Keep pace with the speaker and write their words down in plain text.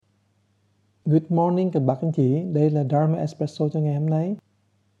Good morning các bác anh chị, đây là Dharma Espresso cho ngày hôm nay.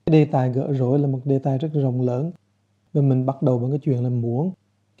 Cái đề tài gỡ rối là một đề tài rất rộng lớn và mình bắt đầu bằng cái chuyện là muốn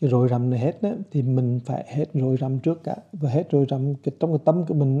cái rối rắm này hết á, thì mình phải hết rối rắm trước cả. Và hết rối rắm trong cái tâm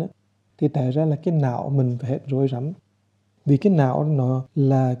của mình á, thì tại ra là cái não mình phải hết rối rắm. Vì cái não nó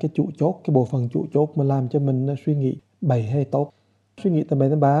là cái chủ chốt, cái bộ phận chủ chốt mà làm cho mình suy nghĩ bậy hay tốt. Suy nghĩ từ bậy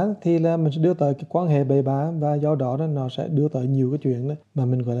tới bá thì là mình sẽ đưa tới cái quan hệ bậy bá, và do đó nó sẽ đưa tới nhiều cái chuyện đó mà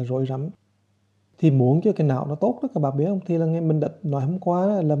mình gọi là rối rắm. Thì muốn cho cái não nó tốt đó các bạn biết không, thì là nghe mình đã nói hôm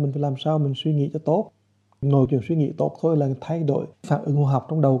qua là mình phải làm sao mình suy nghĩ cho tốt. Nội chuyện suy nghĩ tốt thôi là thay đổi phản ứng hóa học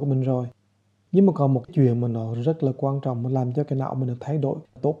trong đầu của mình rồi. Nhưng mà còn một chuyện mà nó rất là quan trọng mà làm cho cái não mình được thay đổi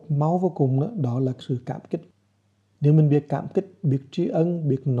tốt máu vô cùng đó, đó là sự cảm kích. Nếu mình biết cảm kích, biết tri ân,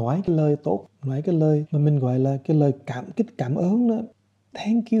 biết nói cái lời tốt, nói cái lời mà mình gọi là cái lời cảm kích, cảm ơn đó,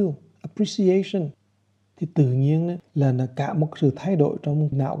 thank you, appreciation, thì tự nhiên là cả một sự thay đổi trong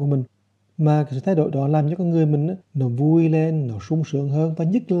não của mình. Mà cái sự thay đổi đó làm cho con người mình nó vui lên, nó sung sướng hơn, và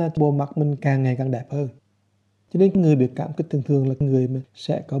nhất là bộ mặt mình càng ngày càng đẹp hơn. Cho nên cái người biết cảm kích thường thường là người mà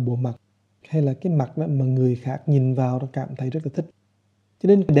sẽ có bộ mặt hay là cái mặt đó mà người khác nhìn vào nó cảm thấy rất là thích. Cho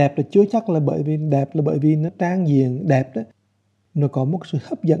nên đẹp là chưa chắc là bởi vì đẹp là bởi vì nó trang diện đẹp đó. Nó có một sự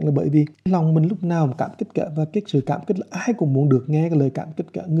hấp dẫn là bởi vì lòng mình lúc nào cũng cảm kích cả, và cái sự cảm kích là ai cũng muốn được nghe cái lời cảm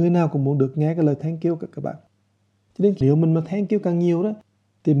kích cả, người nào cũng muốn được nghe cái lời thank you cả các bạn. Cho nên nếu mình mà thank you càng nhiều đó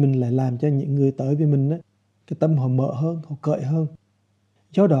thì mình lại làm cho những người tới với mình đó, cái tâm họ mở hơn, họ cởi hơn.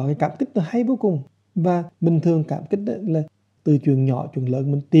 Do đó cái cảm kích nó hay vô cùng. Và mình thường cảm kích là từ chuyện nhỏ chuyện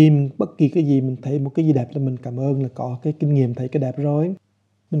lớn, mình tìm bất kỳ cái gì, mình thấy một cái gì đẹp là mình cảm ơn, là có cái kinh nghiệm thấy cái đẹp rồi.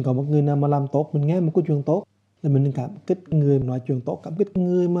 Mình có một người nào mà làm tốt, mình nghe một cái chuyện tốt là mình cảm kích người nói chuyện tốt, cảm kích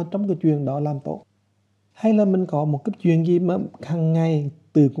người mà trong cái chuyện đó làm tốt. Hay là mình có một cái chuyện gì mà hàng ngày,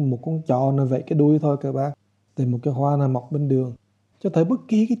 từ một con chó nó vẫy cái đuôi thôi các bạn, từ một cái hoa nào mọc bên đường, cho tới bất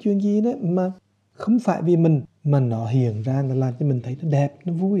kỳ cái chuyện gì đó mà không phải vì mình mà nó hiện ra là làm cho mình thấy nó đẹp,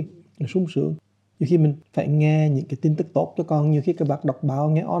 nó vui, nó sung sướng. Nhiều khi mình phải nghe những cái tin tức tốt, cho con nhiều khi các bạn đọc báo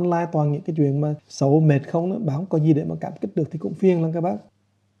nghe online toàn những cái chuyện mà xấu mệt không đó, báo không có gì để mà cảm kích được thì cũng phiền lắm các bác.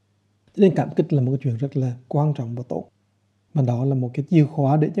 Cho nên cảm kích là một cái chuyện rất là quan trọng và tốt. Mà đó là một cái chìa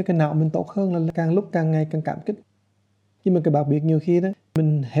khóa để cho cái não mình tốt hơn, là càng lúc càng ngày càng cảm kích. Nhưng mà các bạn biết nhiều khi đó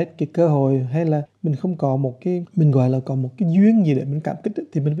mình hết cái cơ hội, hay là mình không có một cái, mình gọi là có một cái duyên gì để mình cảm kích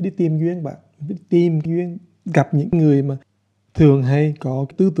thì mình phải đi tìm duyên bạn. Mình phải tìm duyên, gặp những người mà thường hay có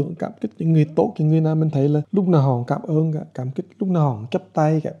cái tư tưởng cảm kích, những người tốt, những người nào mình thấy là lúc nào họ cảm ơn cả, cảm kích, lúc nào họ chắp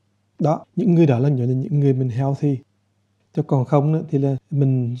tay cả. Đó, những người đó là những người mình healthy. Chứ còn không nữa thì là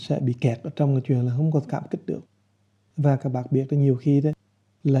mình sẽ bị kẹt ở trong cái chuyện là không có cảm kích được. Và các bạn biết là nhiều khi đó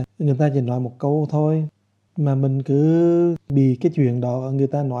là người ta chỉ nói một câu thôi mà mình cứ bị cái chuyện đó người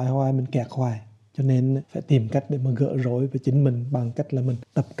ta nói hoài, mình kẹt hoài. Cho nên phải tìm cách để mà gỡ rối với chính mình bằng cách là mình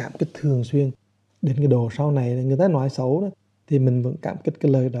tập cảm kích thường xuyên. Đến cái độ sau này người ta nói xấu đó thì mình vẫn cảm kích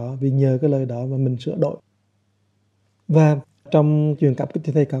cái lời đó, vì nhờ cái lời đó mà mình sửa đổi. Và trong chuyện cảm kích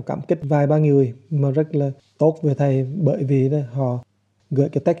thì thầy có cảm kích vài ba người mà rất là tốt với thầy, bởi vì đó họ gửi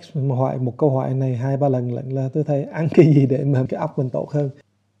cái text mà hỏi một câu hỏi này 2-3 lần là thưa thầy ăn cái gì để mà cái óc mình tốt hơn.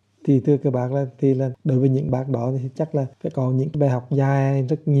 Thì thưa các bạn là đối với những bác đó thì chắc là phải có những cái bài học dài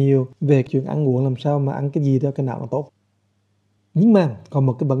rất nhiều về chuyện ăn uống, làm sao mà ăn cái gì cho cái não nó tốt. Nhưng mà còn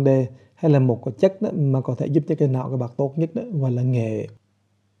một cái vấn đề hay là một cái chất đó mà có thể giúp cho cái não các bạn tốt nhất đó, gọi là nghệ.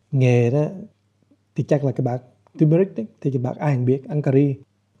 Nghệ đó thì chắc là các bạn turmeric đấy, thì các bạn ai cũng biết ăn cà ri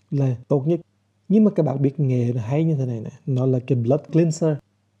là tốt nhất. Nhưng mà các bạn biết nghệ là hay như thế này nè, nó là cái blood cleanser,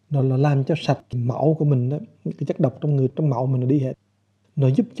 nó là làm cho sạch máu của mình đó, những cái chất độc trong người, trong máu mình nó đi hết. Nó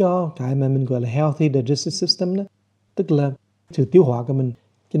giúp cho cái mà mình gọi là healthy digestive system đó, tức là sự tiêu hóa của mình.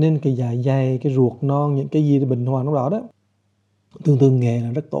 Cho nên cái dạ dày, cái ruột non, những cái gì bình thường trong đó đó, thường nghệ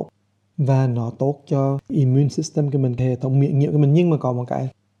là rất tốt. Và nó tốt cho immune system của mình, hệ thống miễn nhiễm của mình. Nhưng mà còn một cái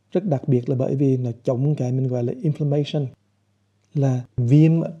rất đặc biệt là bởi vì nó chống cái mình gọi là inflammation, là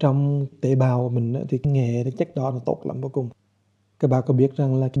viêm trong tế bào của mình, thì cái nghệ, cái chất đó nó tốt lắm vô cùng. Các bạn có biết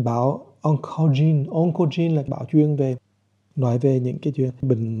rằng là cái báo Oncogene là cái báo chuyên về nói về những cái chuyện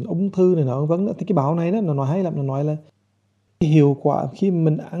bệnh ung thư này nọ vân đó. Thì cái báo này đó nó nói hay lắm, nó nói là cái hiệu quả khi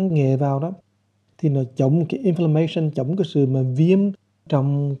mình ăn nghệ vào đó thì nó chống cái inflammation, chống cái sự mà viêm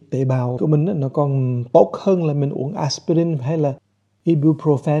trong tế bào của mình đó, nó còn tốt hơn là mình uống aspirin hay là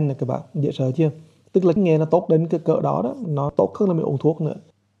ibuprofen này các bạn, dễ sợ chưa? Tức là cái nghệ nó tốt đến cái cỡ đó đó, nó tốt hơn là mình uống thuốc nữa.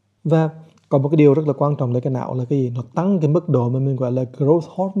 Và còn một cái điều rất là quan trọng là cái não là cái gì? Nó tăng cái mức độ mà mình gọi là growth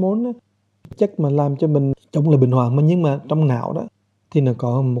hormone đó, chất mà làm cho mình chống lại bệnh hoạn. Mà nhưng mà trong não đó thì nó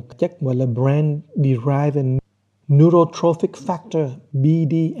có một chất gọi là brain derived neurotrophic factor,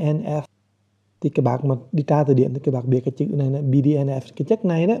 BDNF. Thì các bạn mà đi tra từ điển thì các bạn biết cái chữ này là BDNF. Cái chất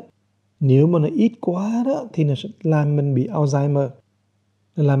này đó Nếu mà nó ít quá đó thì nó sẽ làm mình bị Alzheimer,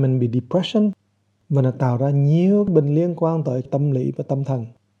 nó làm mình bị depression và nó tạo ra nhiều bệnh liên quan tới tâm lý và tâm thần.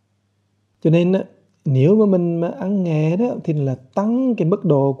 Cho nên á, nếu mà mình mà ăn nghệ đó thì là tăng cái mức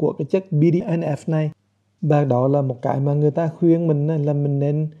độ của cái chất BDNF này, và đó là một cái mà người ta khuyên mình là mình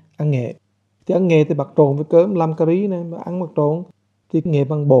nên ăn nghệ. Thì ăn nghệ thì bắt trộn với cơm, làm cà ri này, mà ăn bắt trộn thì nghệ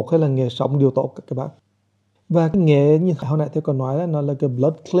bằng bột hay là nghệ sống đều tốt các bạn. Và cái nghệ như hồi nãy tôi còn nói là nó là cái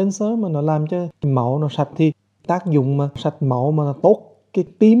blood cleanser, mà nó làm cho cái máu nó sạch, thì tác dụng mà sạch máu mà nó tốt cái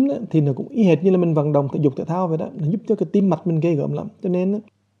tim đó, thì nó cũng y hệt như là mình vận động thể dục thể thao vậy đó, nó giúp cho cái tim mạch mình ghê gớm lắm. Cho nên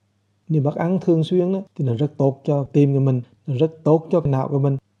nếu bác ăn thường xuyên đó, thì nó rất tốt cho tim của mình, nó rất tốt cho cái não của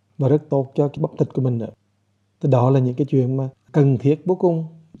mình, và rất tốt cho cái bắp thịt của mình nữa. Thì đó là những cái chuyện mà cần thiết vô cùng.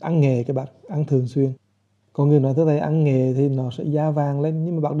 Ăn nghệ các bạn, ăn thường xuyên. Có người nói thế này, ăn nghệ thì nó sẽ da vàng lên,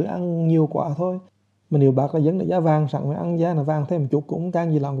 nhưng mà bác đừng ăn nhiều quá thôi. Mà nếu bác là dân đã da vàng sẵn, phải ăn da nó vàng thêm một chút cũng không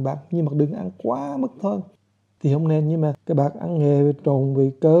can gì lòng các bạn, nhưng mà đừng ăn quá mức thôi thì không nên. Nhưng mà các bạn ăn nghệ trộn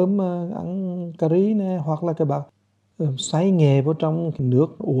với cơm, ăn cà ri nè, hoặc là các bạn xay nghệ vào trong cái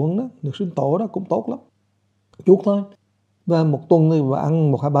nước uống đó, nước sinh tố đó cũng tốt lắm, chút thôi. Và một tuần thì bạn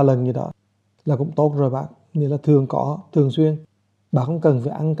ăn 1-2-3 lần gì đó là cũng tốt rồi bạn. Nên là thường xuyên. Bạn không cần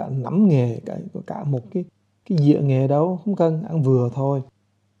phải ăn cả nắm nghệ, cả một cái dĩa nghệ đâu, không cần, ăn vừa thôi.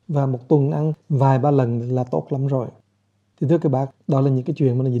 Và một tuần ăn vài 3 lần là tốt lắm rồi. Thì thưa các bạn, đó là những cái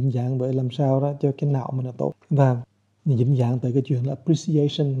chuyện mà nó dính dáng với làm sao đó cho cái não mình nó tốt. Và dính dáng tới cái chuyện là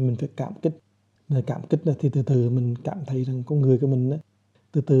appreciation, mình phải cảm kích. Mà cảm kích là thì từ từ mình cảm thấy rằng con người của mình đó,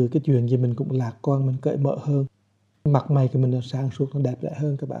 từ từ cái chuyện gì mình cũng lạc quan, mình cởi mở hơn. Mặt mày của mình nó sáng suốt, nó đẹp đẽ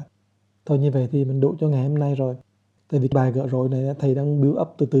hơn các bạn. Thôi như vậy thì mình đủ cho ngày hôm nay rồi. Tại vì bài gỡ rối này thầy đang build up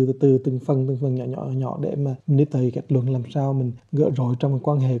từ từ từng phần nhỏ để mà mình đi tới kết luận làm sao mình gỡ rối trong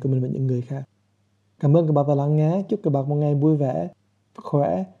quan hệ của mình với những người khác. Cảm ơn các bạn đã lắng nghe. Chúc các bạn một ngày vui vẻ,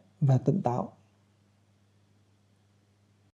 khỏe và tỉnh táo.